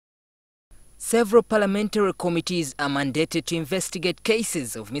Several parliamentary committees are mandated to investigate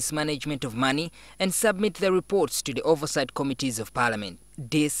cases of mismanagement of money and submit their reports to the oversight committees of Parliament.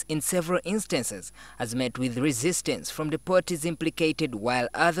 This, in several instances, has met with resistance from the parties implicated, while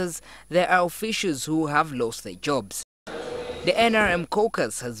others, there are officials who have lost their jobs. The NRM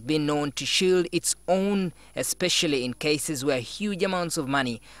caucus has been known to shield its own, especially in cases where huge amounts of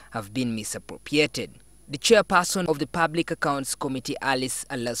money have been misappropriated. The chairperson of the Public Accounts Committee, Alice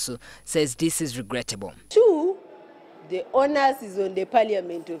Alasu, says this is regrettable. Two, the onus is on the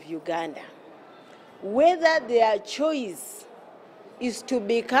Parliament of Uganda. Whether their choice is to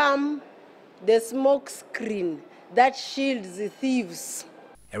become the smoke screen that shields the thieves.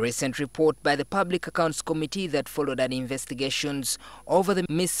 A recent report by the Public Accounts Committee that followed an investigations over the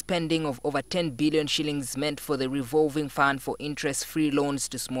misspending of over 10 billion shillings meant for the revolving fund for interest-free loans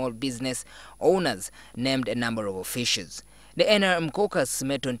to small business owners named a number of officials. The NRM caucus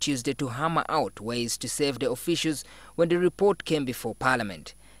met on Tuesday to hammer out ways to save the officials when the report came before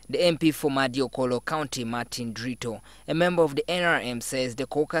Parliament. The MP for Madiokolo County, Martin Drito, a member of the NRM, says the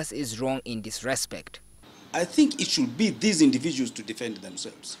caucus is wrong in this respect. I think it should be these individuals to defend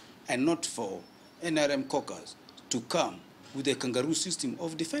themselves and not for NRM caucus to come with a kangaroo system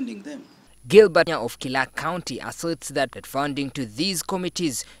of defending them. Gilbert of Kilak County asserts that funding to these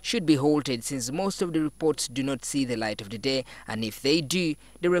committees should be halted since most of the reports do not see the light of the day, and if they do,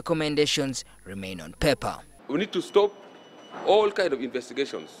 the recommendations remain on paper. We need to stop all kinds of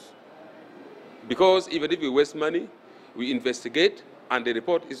investigations, because even if we waste money, we investigate and the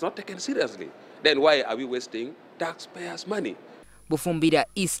report is not taken seriously. Then why are we wasting taxpayers' money? Bufumbira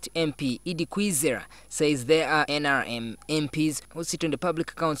East MP Idi Kwizera says there are NRM MPs who sit on the Public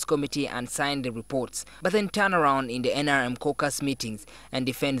Accounts Committee and sign the reports, but then turn around in the NRM caucus meetings and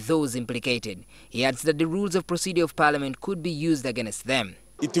defend those implicated. He adds that the rules of procedure of Parliament could be used against them.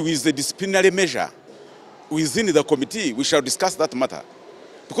 It is a disciplinary measure. Within the committee, we shall discuss that matter.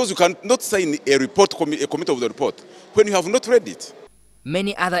 Because you cannot sign a report, a committee of the report, when you have not read it.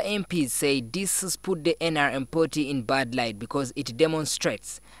 Many other MPs say this has put the NRM party in bad light because it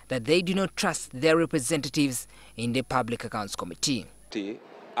demonstrates that they do not trust their representatives in the Public Accounts Committee.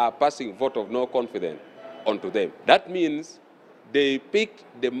 Are passing vote of no confidence onto them. That means they pick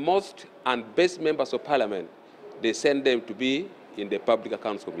the most and best members of Parliament. They send them to be in the Public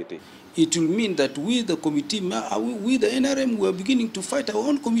Accounts Committee. It will mean that we, the committee, we, the NRM, we are beginning to fight our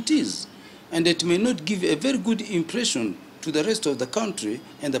own committees. And it may not give a very good impression to the rest of the country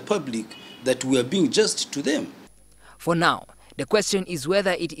and the public that we are being just to them. For now, the question is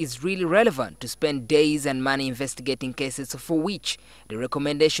whether it is really relevant to spend days and money investigating cases for which the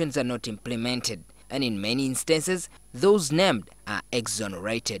recommendations are not implemented, and in many instances, those named are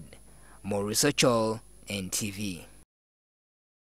exonerated. More research all NTV.